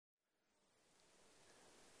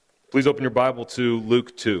Please open your Bible to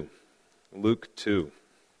Luke 2. Luke 2.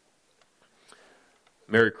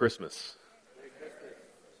 Merry Christmas.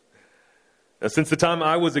 Now, since the time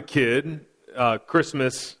I was a kid,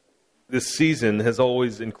 Christmas this season has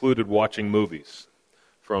always included watching movies.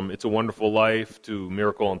 From It's a Wonderful Life to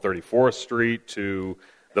Miracle on 34th Street to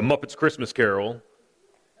The Muppets Christmas Carol,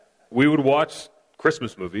 we would watch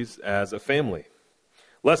Christmas movies as a family.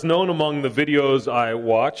 Less known among the videos I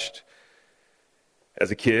watched as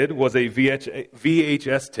a kid was a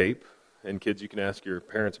VHS tape, and kids, you can ask your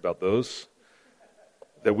parents about those,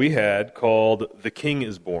 that we had called The King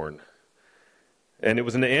is Born. And it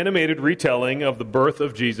was an animated retelling of the birth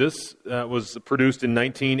of Jesus that was produced in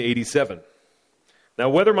 1987. Now,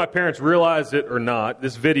 whether my parents realized it or not,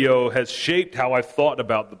 this video has shaped how I've thought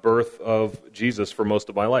about the birth of Jesus for most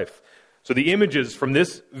of my life. So the images from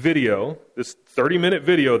this video, this 30-minute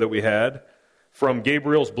video that we had, from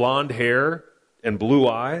Gabriel's blonde hair and blue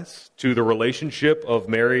eyes to the relationship of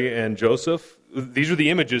Mary and Joseph, these are the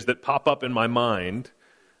images that pop up in my mind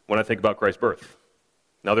when I think about Christ's birth.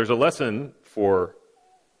 Now, there's a lesson for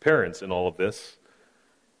parents in all of this,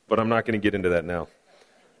 but I'm not going to get into that now.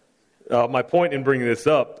 My point in bringing this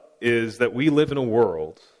up is that we live in a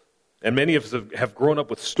world, and many of us have grown up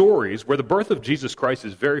with stories where the birth of Jesus Christ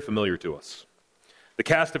is very familiar to us. The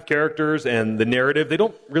cast of characters and the narrative, they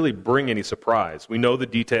don't really bring any surprise. We know the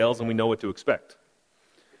details and we know what to expect.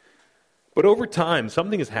 But over time,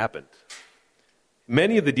 something has happened.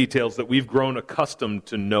 Many of the details that we've grown accustomed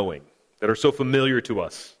to knowing, that are so familiar to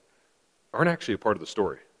us, aren't actually a part of the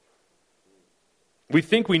story. We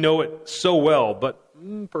think we know it so well, but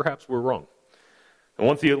perhaps we're wrong. And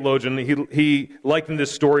one theologian, he likened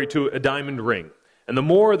this story to a diamond ring. And the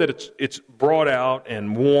more that it's brought out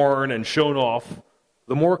and worn and shown off,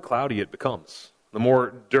 the more cloudy it becomes. The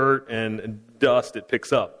more dirt and dust it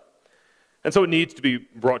picks up. And so it needs to be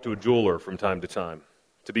brought to a jeweler from time to time,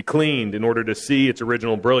 to be cleaned in order to see its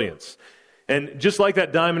original brilliance. And just like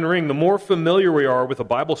that diamond ring, the more familiar we are with a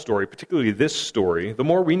Bible story, particularly this story, the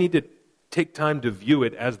more we need to take time to view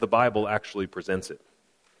it as the Bible actually presents it.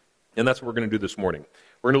 And that's what we're going to do this morning.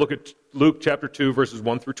 We're going to look at Luke chapter 2, verses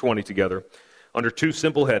 1 through 20 together, under two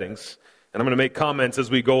simple headings. And I'm going to make comments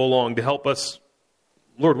as we go along to help us,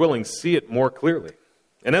 Lord willing, see it more clearly.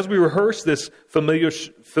 And as we rehearse this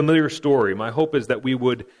familiar story, my hope is that we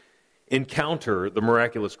would encounter the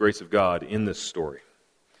miraculous grace of God in this story.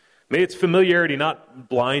 May its familiarity not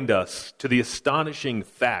blind us to the astonishing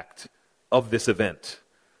fact of this event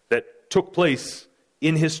that took place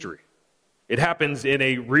in history. It happens in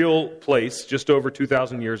a real place just over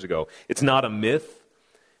 2,000 years ago. It's not a myth.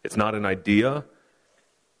 It's not an idea.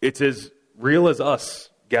 It's as real as us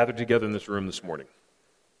gathered together in this room this morning.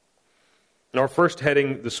 And our first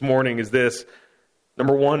heading this morning is this.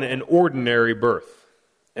 Number one, an ordinary birth.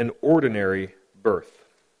 An ordinary birth.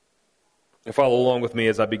 And follow along with me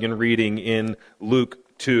as I begin reading in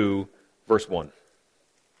Luke 2, verse 1.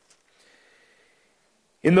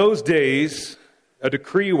 In those days, a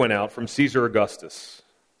decree went out from Caesar Augustus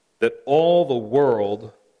that all the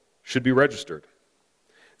world should be registered.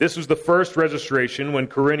 This was the first registration when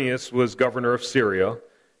Quirinius was governor of Syria,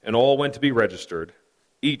 and all went to be registered,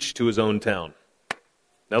 each to his own town.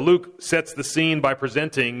 Now Luke sets the scene by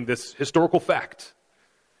presenting this historical fact.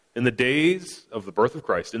 In the days of the birth of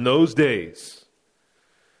Christ, in those days,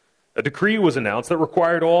 a decree was announced that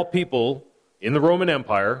required all people in the Roman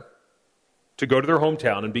Empire to go to their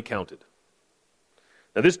hometown and be counted.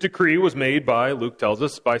 Now this decree was made by, Luke tells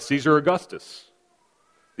us, by Caesar Augustus,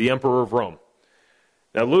 the emperor of Rome.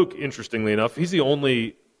 Now Luke, interestingly enough, he's the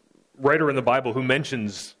only writer in the Bible who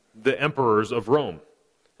mentions the emperors of Rome.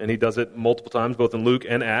 And he does it multiple times, both in Luke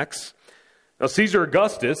and Acts. Now Caesar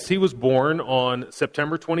Augustus, he was born on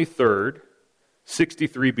September 23rd,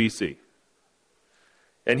 63 BC.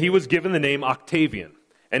 And he was given the name Octavian.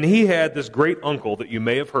 And he had this great uncle that you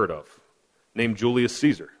may have heard of, named Julius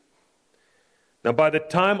Caesar. Now by the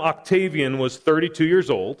time Octavian was 32 years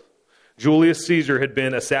old, Julius Caesar had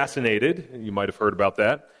been assassinated, you might have heard about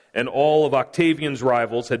that, and all of Octavian's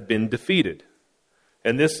rivals had been defeated.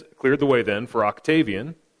 And this cleared the way then for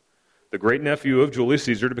Octavian, the great-nephew of Julius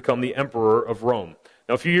Caesar, to become the emperor of Rome.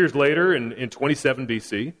 Now, a few years later, in 27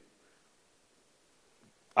 BC,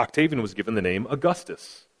 Octavian was given the name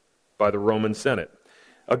Augustus by the Roman Senate.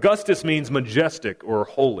 Augustus means majestic or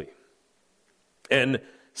holy. And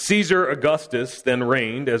Caesar Augustus then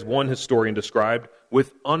reigned, as one historian described,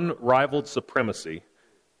 with unrivaled supremacy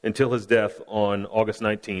until his death on August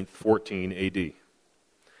 19th, 14 AD.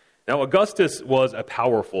 Now, Augustus was a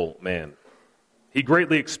powerful man. He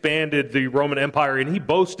greatly expanded the Roman Empire, and he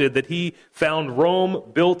boasted that he found Rome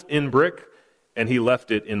built in brick and he left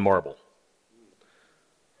it in marble.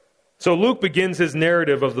 So Luke begins his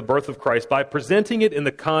narrative of the birth of Christ by presenting it in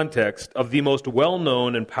the context of the most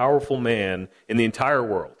well-known and powerful man in the entire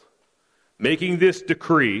world, making this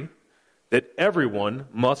decree that everyone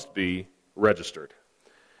must be registered.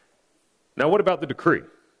 Now, what about the decree?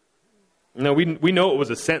 Now, we know it was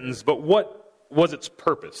a sentence, but what was its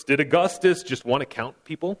purpose? Did Augustus just want to count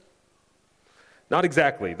people? Not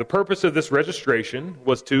exactly. The purpose of this registration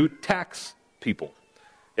was to tax people.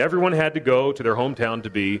 Everyone had to go to their hometown to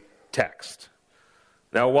be taxed.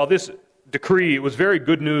 Now, while this decree was very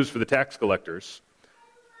good news for the tax collectors,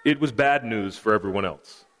 it was bad news for everyone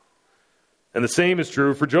else. And the same is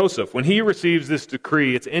true for Joseph. When he receives this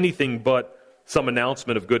decree, it's anything but some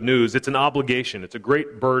announcement of good news. It's an obligation. It's a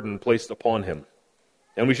great burden placed upon him.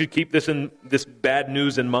 And we should keep this bad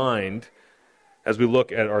news in mind as we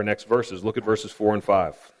look at our next verses. Look at verses 4 and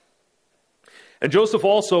 5. And Joseph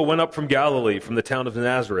also went up from Galilee, from the town of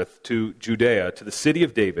Nazareth, to Judea, to the city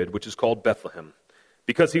of David, which is called Bethlehem,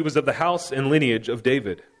 because he was of the house and lineage of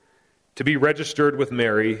David, to be registered with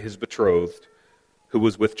Mary, his betrothed, who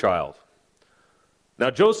was with child. Now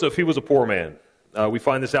Joseph, he was a poor man. We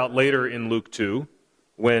find this out later in Luke 2,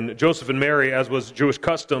 when Joseph and Mary, as was Jewish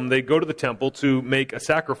custom, they go to the temple to make a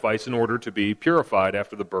sacrifice in order to be purified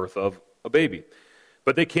after the birth of a baby.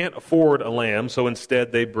 But they can't afford a lamb, so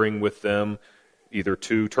instead they bring with them either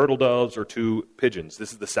 2 turtle doves or 2 pigeons.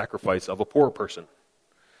 This is the sacrifice of a poor person.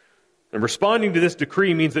 And responding to this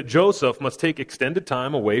decree means that Joseph must take extended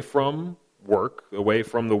time away from work, away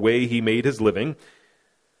from the way he made his living.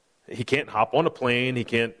 He can't hop on a plane, he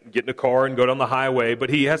can't get in a car and go down the highway, but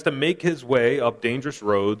he has to make his way up dangerous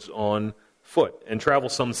roads on foot and travel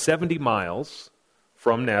some 70 miles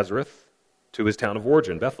from Nazareth to his town of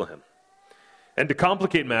origin, Bethlehem. And to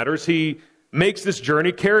complicate matters, he makes this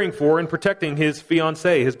journey caring for and protecting his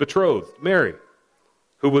fiancée, his betrothed, Mary,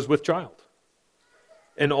 who was with child.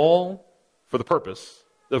 And all for the purpose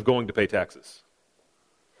of going to pay taxes.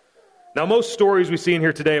 Now, most stories we see in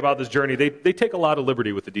here today about this journey, they take a lot of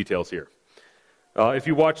liberty with the details here. If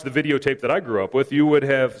you watch the videotape that I grew up with, you would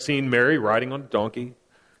have seen Mary riding on a donkey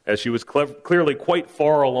as she was clearly quite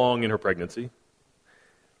far along in her pregnancy.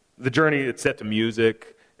 The journey, it's set to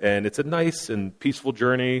music, and it's a nice and peaceful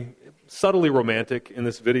journey, subtly romantic in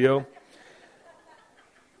this video.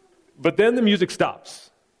 But then the music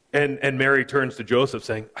stops, and Mary turns to Joseph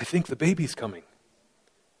saying, "I think the baby's coming."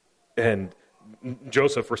 And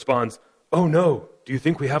Joseph responds, "Oh no, do you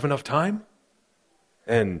think we have enough time?"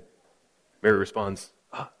 And Mary responds,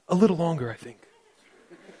 "A little longer, I think."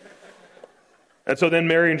 And so then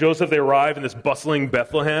Mary and Joseph, they arrive in this bustling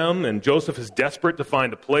Bethlehem, and Joseph is desperate to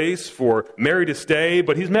find a place for Mary to stay,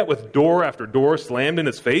 but he's met with door after door slammed in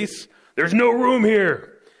his face. There's no room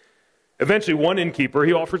here. Eventually, one innkeeper,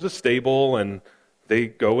 he offers a stable, and they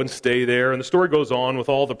go and stay there, and the story goes on with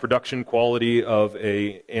all the production quality of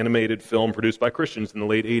an animated film produced by Christians in the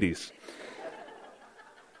late 80s.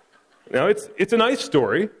 Now, it's a nice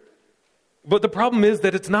story, but the problem is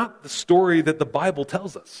that it's not the story that the Bible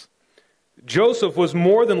tells us. Joseph was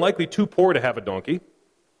more than likely too poor to have a donkey.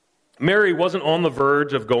 Mary wasn't on the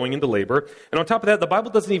verge of going into labor, and on top of that, the Bible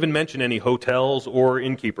doesn't even mention any hotels or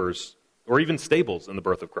innkeepers or even stables in the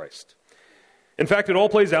birth of Christ. In fact, it all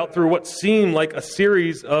plays out through what seem like a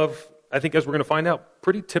series of, I think as we're going to find out,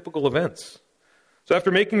 pretty typical events. So after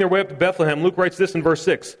making their way up to Bethlehem, Luke writes this in verse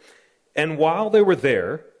 6, "And while they were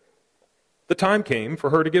there, the time came for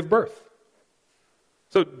her to give birth."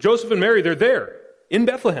 So Joseph and Mary, they're there in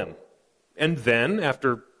Bethlehem. And then,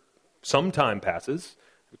 after some time passes,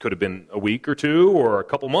 it could have been a week or 2 or a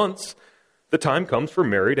couple months, the time comes for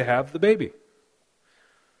Mary to have the baby.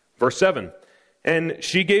 Verse 7, "And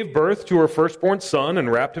she gave birth to her firstborn son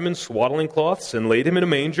and wrapped him in swaddling cloths and laid him in a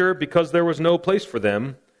manger because there was no place for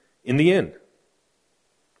them in the inn."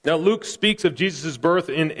 Now, Luke speaks of Jesus' birth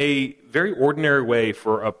in a very ordinary way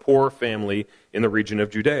for a poor family in the region of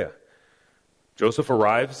Judea. Joseph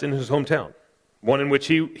arrives in his hometown, one in which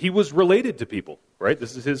he was related to people, right?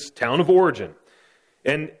 This is his town of origin.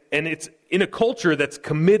 And it's in a culture that's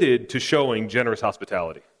committed to showing generous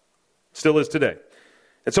hospitality. Still is today.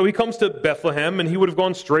 And so he comes to Bethlehem, and he would have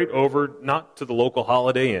gone straight over, not to the local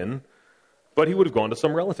Holiday Inn, but he would have gone to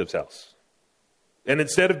some relative's house. And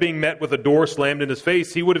instead of being met with a door slammed in his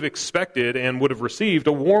face, he would have expected and would have received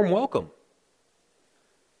a warm welcome.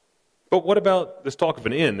 But what about this talk of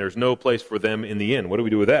an inn? There's no place for them in the inn. What do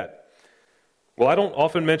we do with that? Well, I don't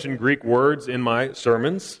often mention Greek words in my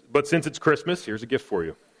sermons, but since it's Christmas, here's a gift for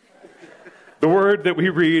you. The word that we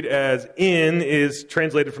read as inn is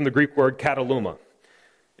translated from the Greek word kataluma.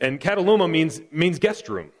 And kataluma means guest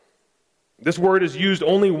room. This word is used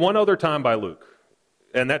only one other time by Luke,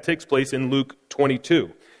 and that takes place in Luke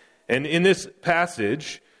 22. And in this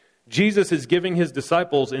passage, Jesus is giving his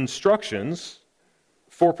disciples instructions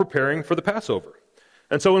for preparing for the Passover.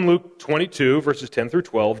 And so in Luke 22, verses 10 through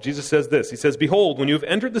 12, Jesus says this. He says, "Behold, when you have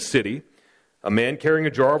entered the city, a man carrying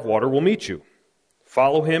a jar of water will meet you.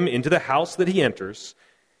 Follow him into the house that he enters,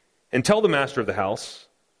 and tell the master of the house,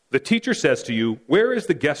 the teacher says to you, where is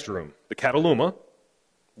the guest room, the kataluma,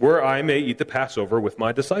 where I may eat the Passover with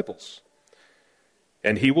my disciples?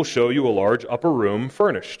 And he will show you a large upper room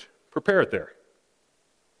furnished. Prepare it there."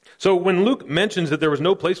 So when Luke mentions that there was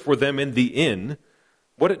no place for them in the inn,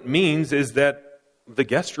 what it means is that the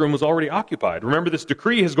guest room was already occupied. Remember, this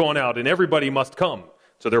decree has gone out and everybody must come.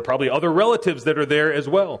 So there are probably other relatives that are there as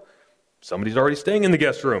well. Somebody's already staying in the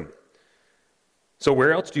guest room. So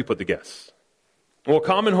where else do you put the guests? Well,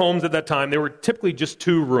 common homes at that time, they were typically just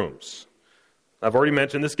two rooms. I've already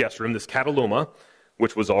mentioned this guest room, this kataluma,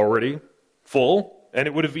 which was already full, and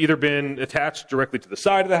it would have either been attached directly to the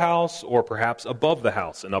side of the house or perhaps above the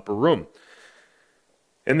house, an upper room.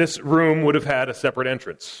 And this room would have had a separate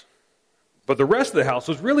entrance. But the rest of the house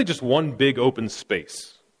was really just one big open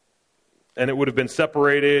space. And it would have been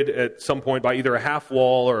separated at some point by either a half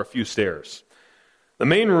wall or a few stairs. The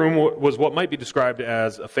main room was what might be described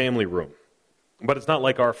as a family room. But it's not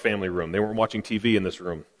like our family room. They weren't watching TV in this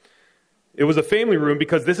room. It was a family room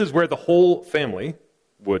because this is where the whole family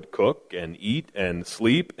would cook and eat and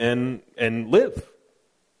sleep and live.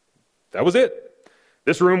 That was it.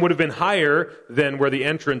 This room would have been higher than where the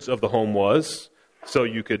entrance of the home was, so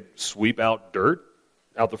you could sweep out dirt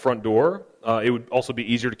out the front door. It would also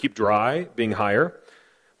be easier to keep dry, being higher.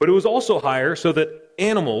 But it was also higher so that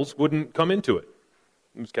animals wouldn't come into it.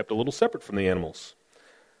 It was kept a little separate from the animals.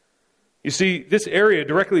 You see, this area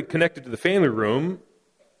directly connected to the family room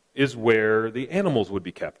is where the animals would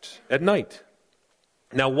be kept at night.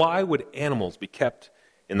 Now, why would animals be kept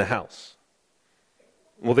in the house?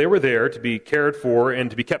 Well, they were there to be cared for and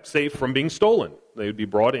to be kept safe from being stolen. They would be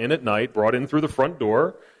brought in at night, brought in through the front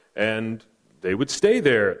door, and they would stay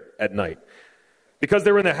there at night. Because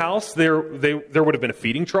they were in the house, there would have been a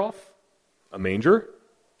feeding trough, a manger,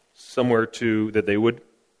 somewhere that they would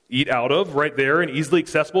eat out of right there and easily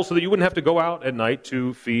accessible so that you wouldn't have to go out at night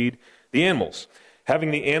to feed the animals.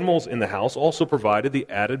 Having the animals in the house also provided the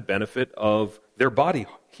added benefit of their body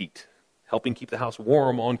heat, helping keep the house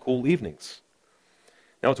warm on cool evenings.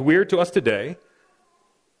 Now, it's weird to us today.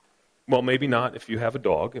 Well, maybe not if you have a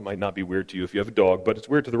dog. It might not be weird to you if you have a dog, but it's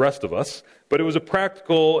weird to the rest of us. But it was a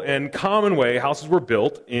practical and common way houses were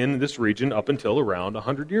built in this region up until around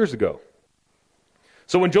 100 years ago.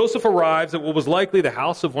 So when Joseph arrives at what was likely the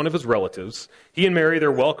house of one of his relatives, he and Mary,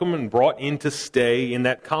 they're welcomed and brought in to stay in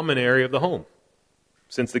that common area of the home,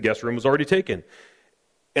 since the guest room was already taken.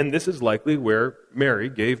 And this is likely where Mary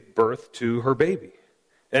gave birth to her baby.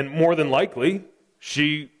 And more than likely,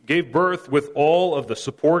 she gave birth with all of the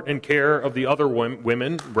support and care of the other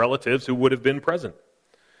women, relatives who would have been present.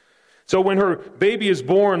 So when her baby is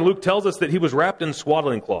born, Luke tells us that he was wrapped in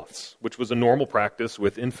swaddling cloths, which was a normal practice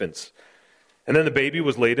with infants. And then the baby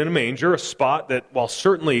was laid in a manger, a spot that, while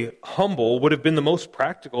certainly humble, would have been the most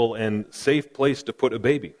practical and safe place to put a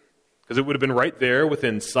baby, because it would have been right there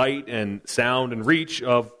within sight and sound and reach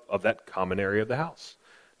of that common area of the house.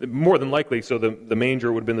 More than likely, so the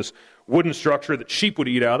manger would have been this wooden structure that sheep would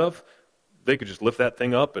eat out of. They could just lift that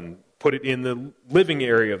thing up and put it in the living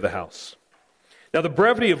area of the house. Now, the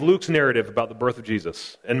brevity of Luke's narrative about the birth of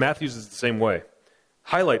Jesus, and Matthew's is the same way,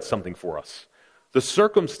 highlights something for us. The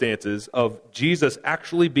circumstances of Jesus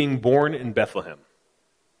actually being born in Bethlehem.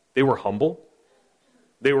 They were humble.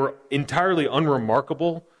 They were entirely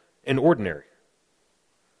unremarkable and ordinary.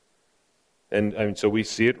 And so we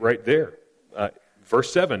see it right there.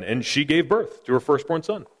 Verse 7, and she gave birth to her firstborn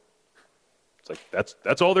son. It's like,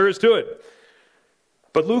 that's all there is to it.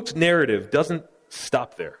 But Luke's narrative doesn't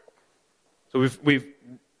stop there. So we've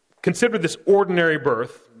considered this ordinary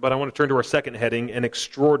birth, but I want to turn to our second heading, an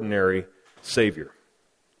extraordinary Savior.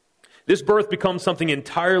 This birth becomes something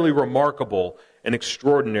entirely remarkable and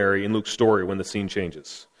extraordinary in Luke's story when the scene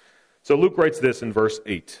changes. So Luke writes this in verse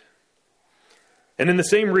 8. And in the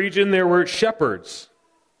same region there were shepherds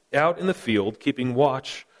out in the field keeping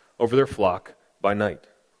watch over their flock by night.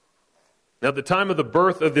 Now at the time of the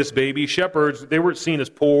birth of this baby, shepherds, they were seen as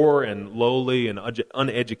poor and lowly and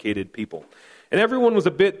uneducated people. And everyone was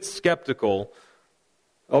a bit skeptical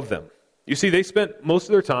of them. You see, they spent most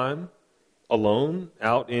of their time alone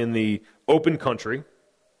out in the open country.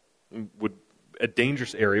 A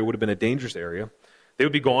dangerous area, would have been a dangerous area. They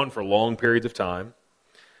would be gone for long periods of time.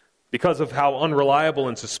 Because of how unreliable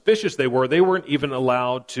and suspicious they weren't even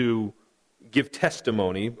allowed to give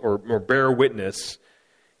testimony or bear witness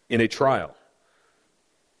in a trial.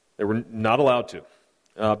 They were not allowed to.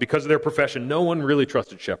 Because of their profession, no one really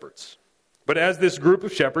trusted shepherds. But as this group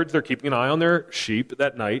of shepherds, they're keeping an eye on their sheep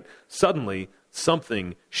that night, suddenly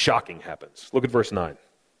something shocking happens. Look at verse 9.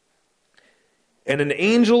 And an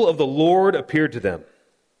angel of the Lord appeared to them,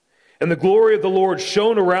 and the glory of the Lord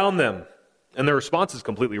shone around them. And their response is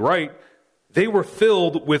completely right. They were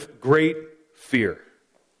filled with great fear.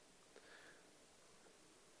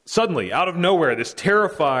 Suddenly, out of nowhere, this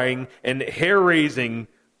terrifying and hair-raising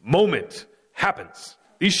moment happens.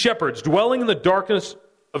 These shepherds, dwelling in the darkness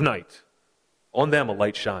of night, on them a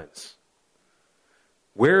light shines.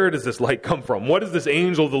 Where does this light come from? What is this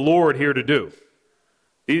angel of the Lord here to do?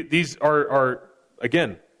 These are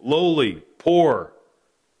again, lowly, poor,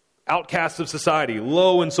 outcasts of society,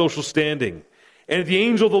 low in social standing. And the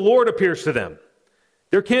angel of the Lord appears to them.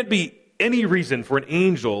 There can't be any reason for an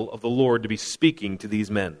angel of the Lord to be speaking to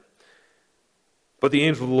these men. But the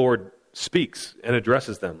angel of the Lord speaks and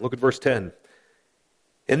addresses them. Look at verse 10.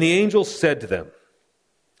 And the angel said to them,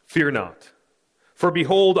 "Fear not, for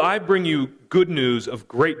behold, I bring you good news of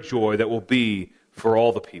great joy that will be for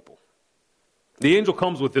all the people." The angel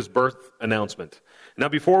comes with this birth announcement. Now,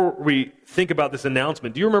 before we think about this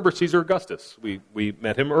announcement, do you remember Caesar Augustus? We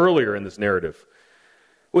met him earlier in this narrative.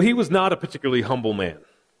 Well, he was not a particularly humble man.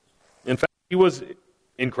 In fact, he was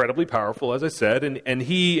incredibly powerful, as I said, and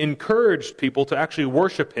he encouraged people to actually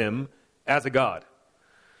worship him as a god.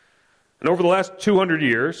 And over the last 200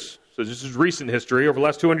 years, so this is recent history, over the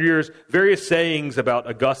last 200 years, various sayings about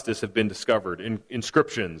Augustus have been discovered in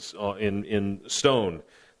inscriptions in stone.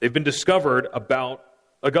 They've been discovered about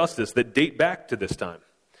Augustus that date back to this time.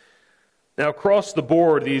 Now, across the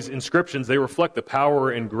board, these inscriptions, they reflect the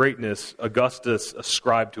power and greatness Augustus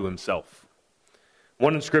ascribed to himself.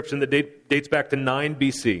 One inscription that dates back to 9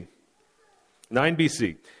 BC. 9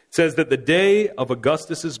 BC says that the day of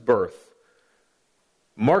Augustus's birth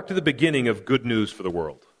marked the beginning of good news for the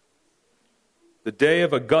world. The day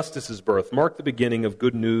of Augustus's birth marked the beginning of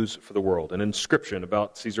good news for the world, an inscription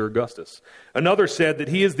about Caesar Augustus. Another said that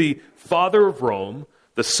he is the father of Rome,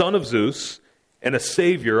 the son of Zeus, and a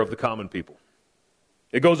savior of the common people.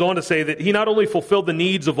 It goes on to say that he not only fulfilled the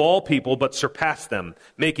needs of all people, but surpassed them,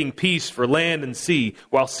 making peace for land and sea,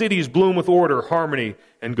 while cities bloom with order, harmony,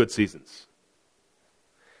 and good seasons.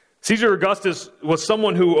 Caesar Augustus was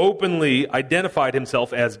someone who openly identified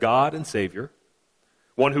himself as God and Savior,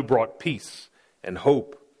 one who brought peace and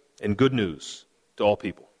hope and good news to all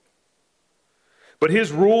people. But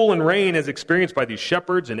his rule and reign, as experienced by these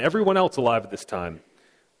shepherds and everyone else alive at this time,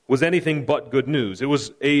 was anything but good news. It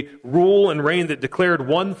was a rule and reign that declared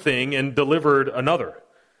one thing and delivered another.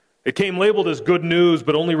 It came labeled as good news,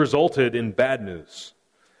 but only resulted in bad news.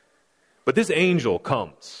 But this angel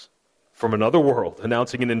comes from another world,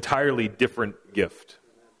 announcing an entirely different gift.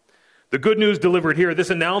 The good news delivered here, this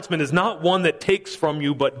announcement is not one that takes from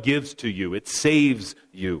you, but gives to you. It saves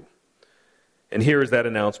you. And here is that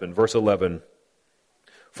announcement, verse 11.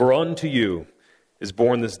 For unto you is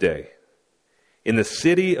born this day, in the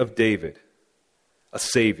city of David, a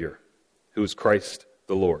Savior, who is Christ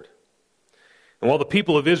the Lord. And while the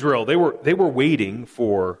people of Israel, they were waiting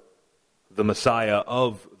for the Messiah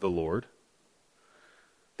of the Lord,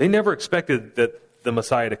 they never expected that the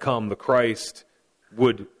Messiah to come, the Christ,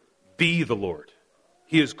 would be the Lord.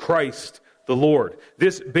 He is Christ the Lord.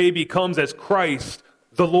 This baby comes as Christ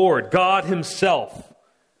the Lord, God himself,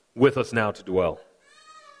 with us now to dwell.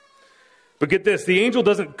 But get this, the angel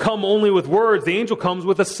doesn't come only with words, the angel comes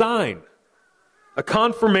with a sign, a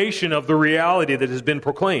confirmation of the reality that has been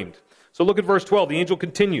proclaimed. So look at verse 12, the angel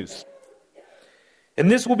continues. And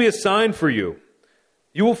this will be a sign for you.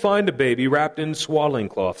 You will find a baby wrapped in swaddling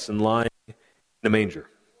cloths and lying in a manger.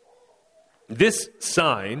 This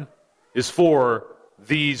sign is for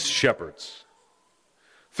these shepherds.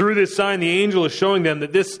 Through this sign, the angel is showing them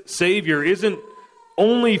that this Savior isn't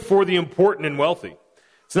only for the important and wealthy.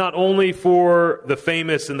 It's not only for the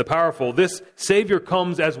famous and the powerful. This Savior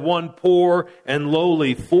comes as one poor and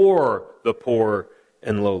lowly for the poor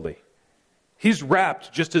and lowly. He's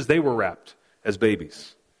wrapped just as they were wrapped as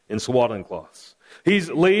babies in swaddling cloths. He's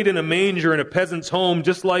laid in a manger in a peasant's home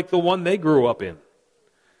just like the one they grew up in.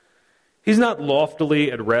 He's not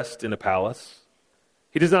loftily at rest in a palace.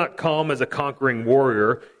 He does not come as a conquering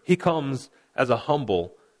warrior. He comes as a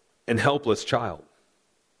humble and helpless child.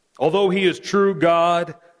 Although he is true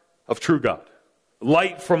God of true God,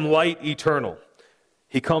 light from light eternal,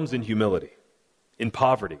 he comes in humility, in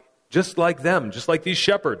poverty, just like them, just like these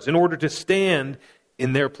shepherds, in order to stand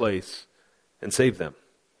in their place and save them.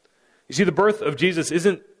 You see, the birth of Jesus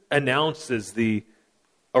isn't announced as the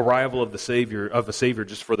arrival of a Savior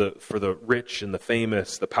just for the rich and the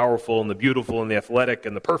famous, the powerful and the beautiful and the athletic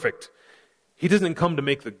and the perfect. He doesn't come to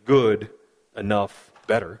make the good enough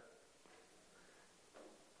better.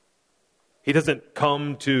 He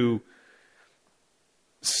comes to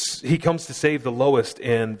save the lowest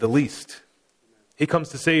and the least. He comes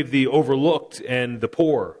to save the overlooked and the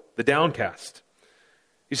poor, the downcast.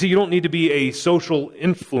 You see, you don't need to be a social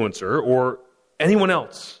influencer or anyone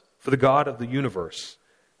else for the God of the universe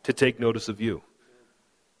to take notice of you.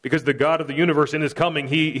 Because the God of the universe in his coming,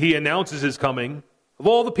 he announces his coming. Of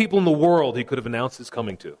all the people in the world he could have announced his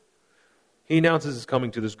coming to, he announces his coming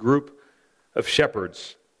to this group of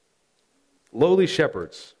shepherds, lowly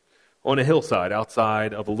shepherds, on a hillside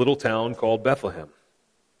outside of a little town called Bethlehem.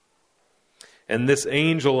 And this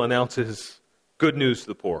angel announces good news to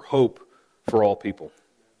the poor, hope for all people.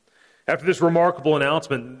 After this remarkable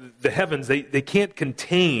announcement, the heavens, they can't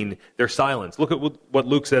contain their silence. Look at what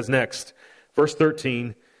Luke says next. Verse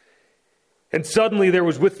 13. And suddenly there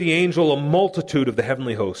was with the angel a multitude of the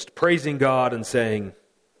heavenly host, praising God and saying,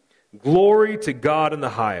 Glory to God in the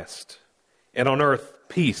highest, and on earth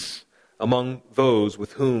peace among those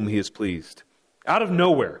with whom he is pleased. Out of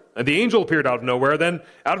nowhere, and the angel appeared out of nowhere, then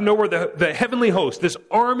out of nowhere the heavenly host, this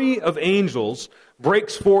army of angels,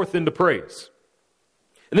 breaks forth into praise.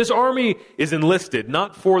 And this army is enlisted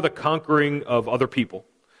not for the conquering of other people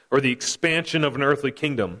or the expansion of an earthly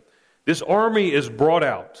kingdom. This army is brought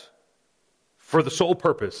out for the sole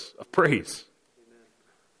purpose of praise.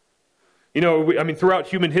 Throughout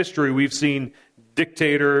human history, we've seen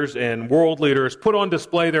dictators and world leaders put on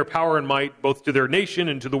display their power and might both to their nation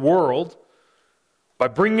and to the world by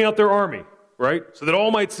bringing out their army, right? So that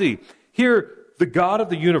all might see. Here, the God of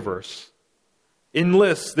the universe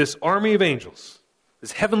enlists this army of angels,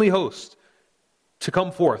 this heavenly host, to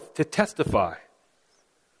come forth, to testify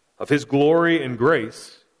of his glory and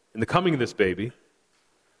grace in the coming of this baby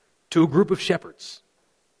to a group of shepherds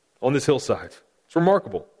on this hillside. It's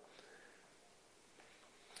remarkable.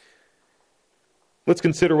 Let's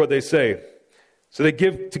consider what they say. So they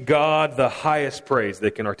give to God the highest praise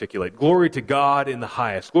they can articulate. Glory to God in the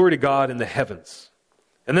highest. Glory to God in the heavens.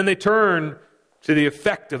 And then they turn to the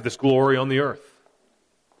effect of this glory on the earth.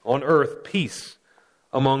 On earth, peace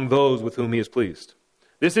among those with whom he is pleased.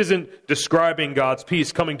 This isn't describing God's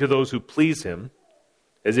peace coming to those who please him,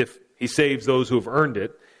 as if he saves those who have earned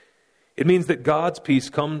it. It means that God's peace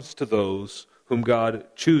comes to those whom God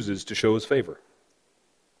chooses to show his favor.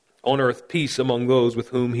 On earth, peace among those with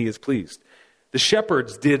whom he is pleased. The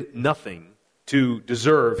shepherds did nothing to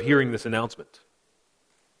deserve hearing this announcement.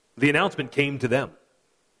 The announcement came to them.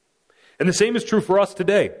 And the same is true for us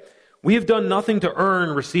today. We have done nothing to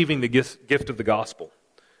earn receiving the gift of the gospel.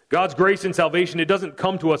 God's grace and salvation, it doesn't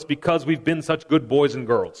come to us because we've been such good boys and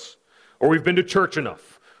girls, or we've been to church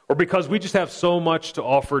enough, or because we just have so much to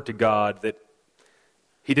offer to God that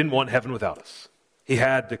he didn't want heaven without us. He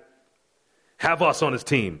had to have us on his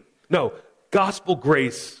team. No, gospel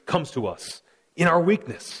grace comes to us in our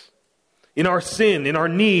weakness, in our sin, in our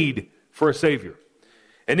need for a Savior.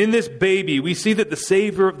 And in this baby, we see that the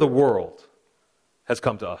Savior of the world has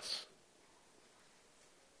come to us.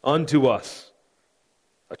 Unto us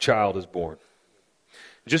a child is born.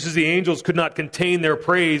 Just as the angels could not contain their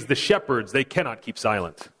praise, the shepherds, they cannot keep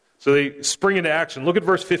silent. So they spring into action. Look at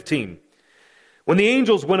verse 15. When the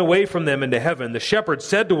angels went away from them into heaven, the shepherds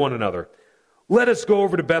said to one another, Let us go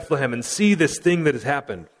over to Bethlehem and see this thing that has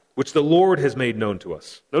happened, which the Lord has made known to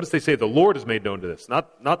us. Notice they say the Lord has made known to this,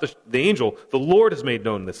 not the angel. The Lord has made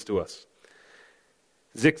known this to us.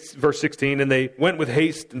 Verse 16, and they went with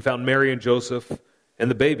haste and found Mary and Joseph and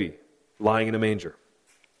the baby lying in a manger.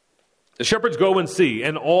 The shepherds go and see,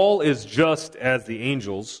 and all is just as the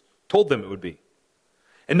angels told them it would be.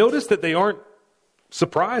 And notice that they aren't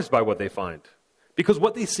surprised by what they find, because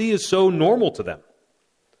what they see is so normal to them.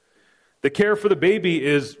 The care for the baby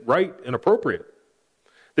is right and appropriate.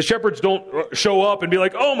 The shepherds don't show up and be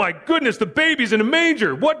like, oh my goodness, the baby's in a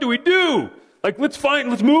manger. What do we do? Let's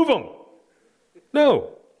move him.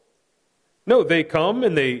 No, they come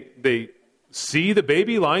and they see the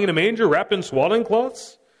baby lying in a manger wrapped in swaddling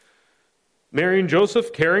cloths. Mary and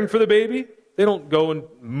Joseph caring for the baby. They don't go and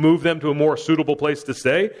move them to a more suitable place to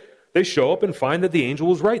stay. They show up and find that the angel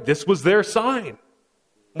was right. This was their sign.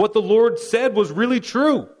 What the Lord said was really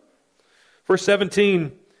true. Verse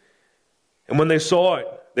 17, and when they saw it,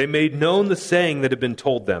 they made known the saying that had been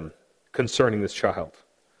told them concerning this child.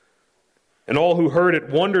 And all who heard it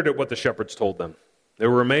wondered at what the shepherds told them. They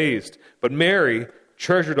were amazed. But Mary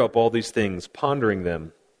treasured up all these things, pondering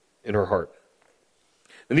them in her heart.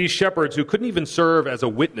 And these shepherds, who couldn't even serve as a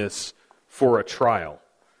witness for a trial,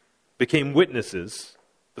 became witnesses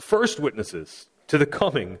the first witnesses to the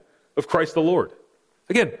coming of Christ the Lord.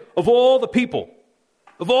 Again, of all the people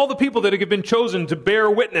that have been chosen to bear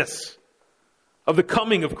witness of the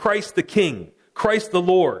coming of Christ the King, Christ the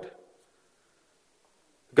Lord,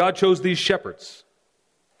 God chose these shepherds.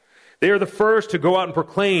 They are the first to go out and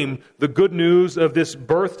proclaim the good news of this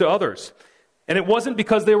birth to others. And it wasn't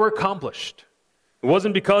because they were accomplished. It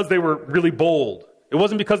wasn't because they were really bold. It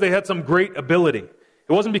wasn't because they had some great ability.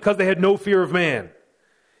 It wasn't because they had no fear of man.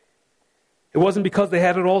 It wasn't because they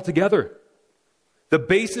had it all together. The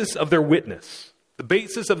basis of their witness, the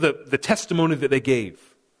basis of the testimony that they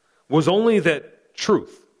gave, was only that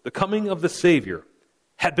truth, the coming of the Savior,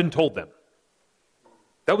 had been told them.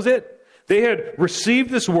 That was it. They had received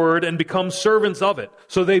this word and become servants of it,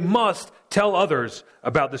 so they must tell others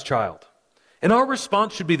about this child. And our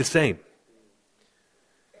response should be the same.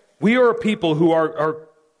 We are a people who are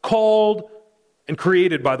called and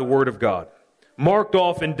created by the Word of God, marked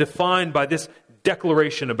off and defined by this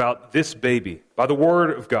declaration about this baby, by the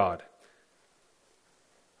Word of God.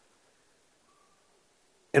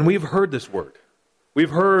 And we've heard this word. We've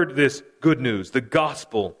heard this good news, the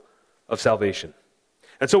gospel of salvation.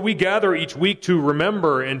 And so we gather each week to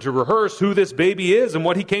remember and to rehearse who this baby is and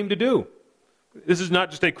what he came to do. This is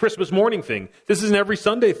not just a Christmas morning thing. This is an every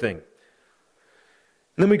Sunday thing.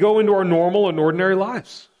 And then we go into our normal and ordinary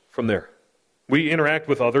lives from there. We interact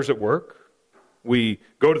with others at work. We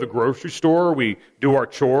go to the grocery store. We do our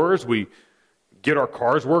chores. We get our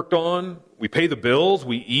cars worked on. We pay the bills.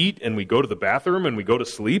 We eat and we go to the bathroom and we go to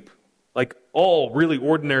sleep. Like all really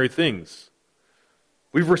ordinary things.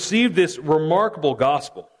 We've received this remarkable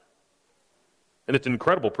gospel. And it's an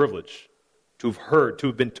incredible privilege to have heard, to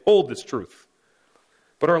have been told this truth.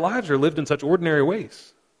 But our lives are lived in such ordinary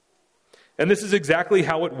ways. And this is exactly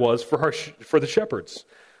how it was for the shepherds.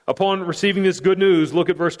 Upon receiving this good news, look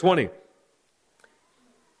at verse 20.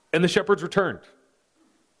 And the shepherds returned.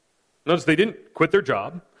 Notice they didn't quit their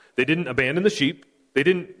job. They didn't abandon the sheep. They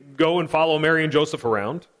didn't go and follow Mary and Joseph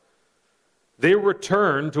around. They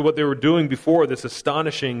returned to what they were doing before this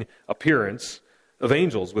astonishing appearance of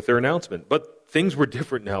angels with their announcement. But things were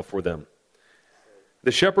different now for them.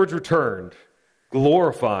 The shepherds returned,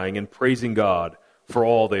 glorifying and praising God for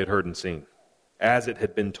all they had heard and seen, as it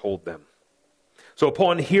had been told them. So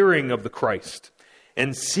upon hearing of the Christ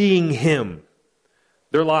and seeing him,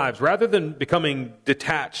 their lives, rather than becoming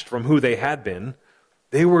detached from who they had been,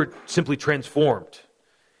 they were simply transformed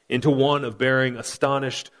into one of bearing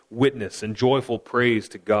astonished witness and joyful praise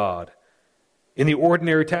to God in the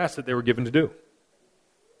ordinary tasks that they were given to do.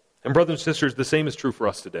 And brothers and sisters, the same is true for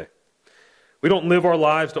us today. We don't live our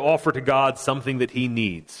lives to offer to God something that he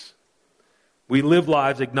needs. We live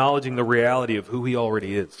lives acknowledging the reality of who he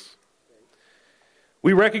already is.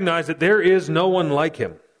 We recognize that there is no one like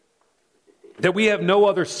him, that we have no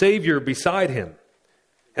other Savior beside him.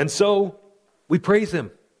 And so we praise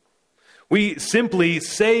him. We simply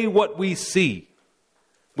say what we see.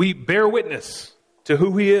 We bear witness to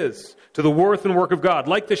who he is, to the worth and work of God.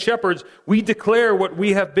 Like the shepherds, we declare what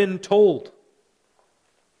we have been told.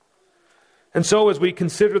 And so as we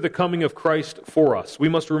consider the coming of Christ for us, we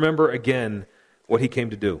must remember again what he came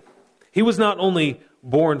to do. He was not only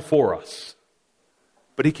born for us,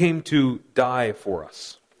 but he came to die for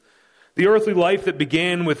us. The earthly life that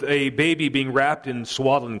began with a baby being wrapped in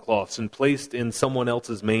swaddling cloths and placed in someone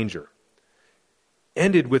else's manger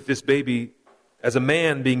ended with this baby as a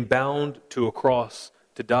man being bound to a cross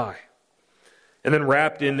to die, and then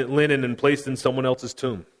wrapped in linen and placed in someone else's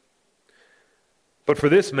tomb. But for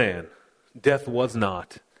this man, death was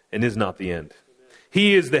not and is not the end.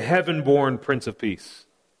 He is the heaven-born Prince of Peace.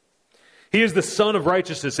 He is the Son of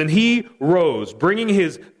Righteousness, and he rose, bringing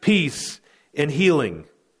his peace and healing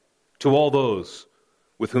to all those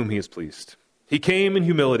with whom he is pleased. He came in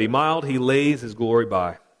humility, mild, he lays his glory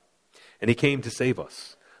by, and he came to save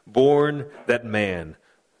us, born that man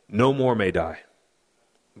no more may die,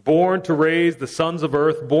 born to raise the sons of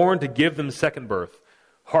earth, born to give them second birth.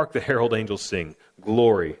 Hark the herald angels sing,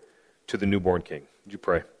 glory to the newborn King. Would you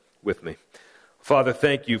pray with me? Father,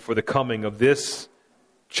 thank you for the coming of this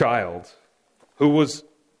child who was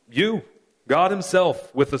you, God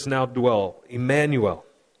himself, with us now dwell, Emmanuel.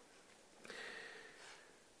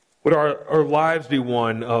 Would our lives be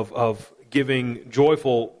one of giving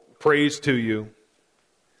joyful praise to you,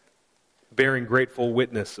 bearing grateful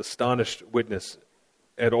witness, astonished witness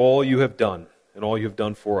at all you have done and all you have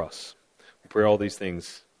done for us. We pray all these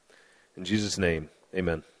things in Jesus' name.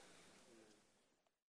 Amen.